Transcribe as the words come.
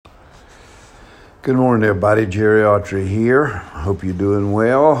Good morning, everybody. Jerry Autry here. Hope you're doing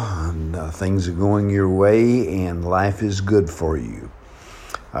well and things are going your way and life is good for you.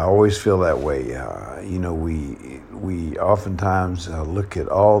 I always feel that way. We oftentimes look at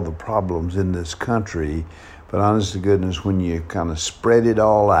all the problems in this country, but honest to goodness, when you kind of spread it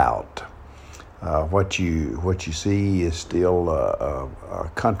all out, what you see is still a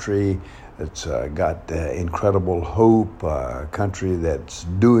country that's got incredible hope, a country that's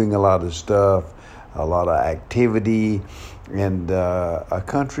doing a lot of stuff, a lot of activity, and a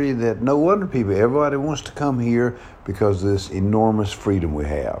country that no wonder everybody wants to come here because of this enormous freedom we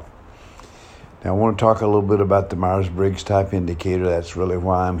have. Now, I want to talk a little bit about the Myers Briggs type indicator. That's really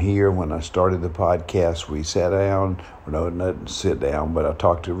why I'm here. When I started the podcast, we sat down. Not sit down, but I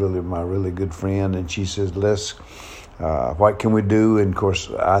talked to my really good friend, and she says, what can we do? And of course,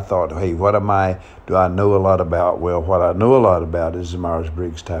 I thought, hey, do I know a lot about? Well, what I know a lot about is the Myers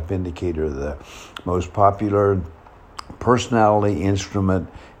Briggs type indicator, the most popular personality instrument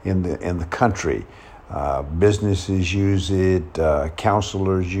in the country. Businesses use it,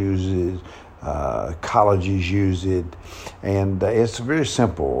 counselors use it, colleges use it, and it's very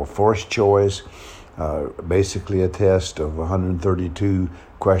simple. Forced choice, basically a test of 132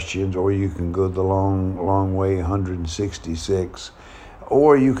 questions, or you can go the long way, 166,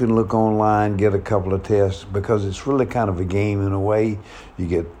 or you can look online, get a couple of tests, because it's really kind of a game in a way. You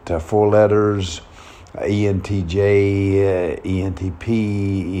get 4 letters, ENTJ,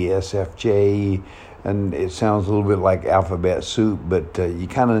 ENTP, ESFJ, and it sounds a little bit like alphabet soup, but you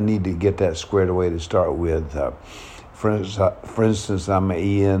kind of need to get that squared away to start with. For instance, I'm an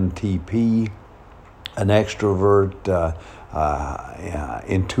ENTP, an extrovert,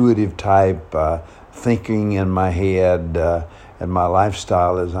 intuitive type, thinking in my head, and my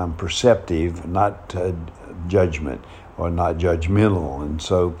lifestyle is I'm perceptive, not judgment or not judgmental. And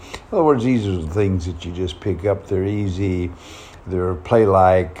so, in other words, these are the things that you just pick up. They're easy, they're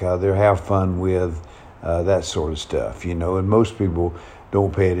play-like, they're have fun with, that sort of stuff, and most people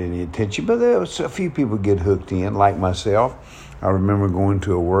don't pay it any attention, but there's a few people get hooked in, like myself. I remember going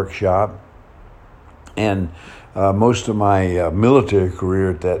to a workshop, and most of my military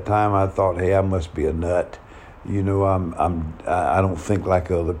career at that time, I thought, hey, I must be a nut. I don't think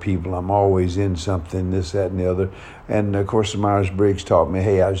like other people. I'm always in something, this, that, and the other. And of course, the Myers Briggs taught me,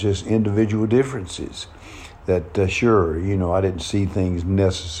 hey, I was just individual differences. That sure, I didn't see things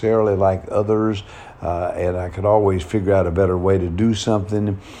necessarily like others, and I could always figure out a better way to do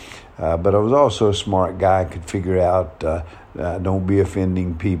something. But I was also a smart guy. I could figure out, don't be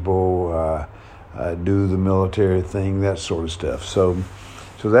offending people, do the military thing, that sort of stuff. So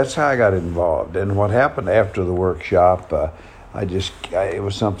that's how I got involved. And what happened after the workshop, it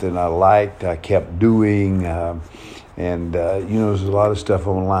was something I liked, I kept doing, and there's a lot of stuff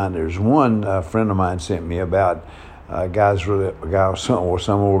online. There's one friend of mine sent me about a guy or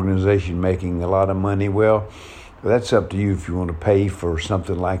some organization making a lot of money. Well, that's up to you if you want to pay for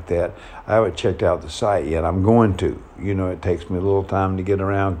something like that. I haven't checked out the site yet. I'm going to. It takes me a little time to get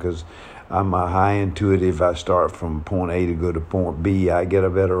around because I'm a high intuitive. I start from point A to go to point B. I get a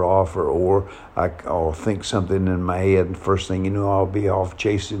better offer, or I'll think something in my head, and first thing you know, I'll be off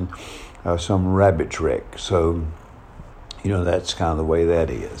chasing some rabbit trick. So, that's kind of the way that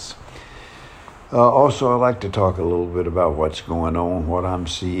is. Also, I'd like to talk a little bit about what's going on, what I'm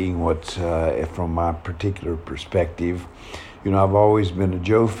seeing, what's from my particular perspective. I've always been a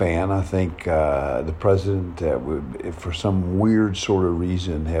Joe fan. I think the president, for some weird sort of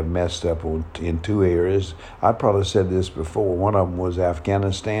reason, have messed up in 2 areas. I probably said this before. One of them was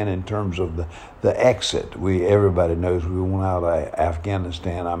Afghanistan in terms of the exit. Everybody knows we went out of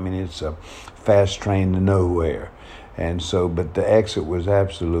Afghanistan. I mean, it's a fast train to nowhere. And so, but the exit was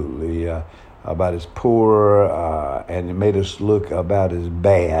absolutely about as poor, and it made us look about as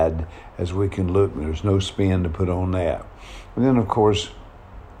bad as we can look. There's no spin to put on that. And then, of course,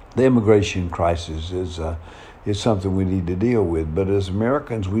 the immigration crisis is something we need to deal with. But as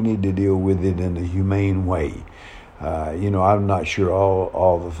Americans, we need to deal with it in a humane way. I'm not sure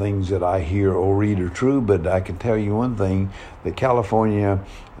all the things that I hear or read are true, but I can tell you one thing, that California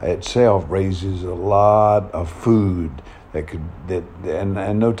itself raises a lot of food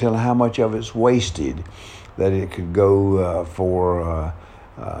and no telling how much of it's wasted, that it could go for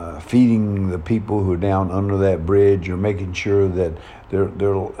feeding the people who are down under that bridge, or making sure that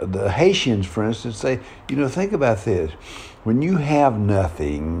the Haitians, for instance, think about this. When you have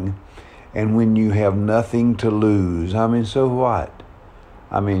nothing, and when you have nothing to lose, so what?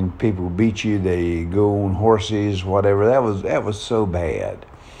 People beat you, they go on horses, whatever. That was so bad.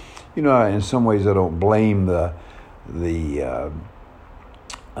 In some ways I don't blame the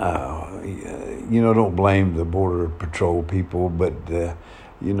don't blame the Border Patrol people, but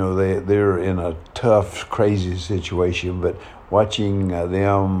they're in a tough, crazy situation. But watching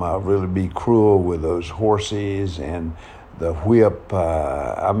them really be cruel with those horses and the whip, it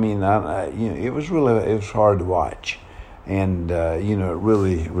was hard to watch, and it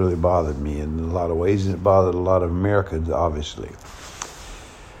really, really bothered me in a lot of ways, and it bothered a lot of Americans, obviously.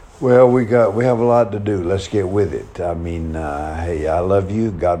 Well, we have a lot to do. Let's get with it. Hey, I love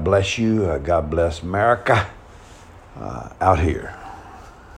you. God bless you. God bless America. Out here.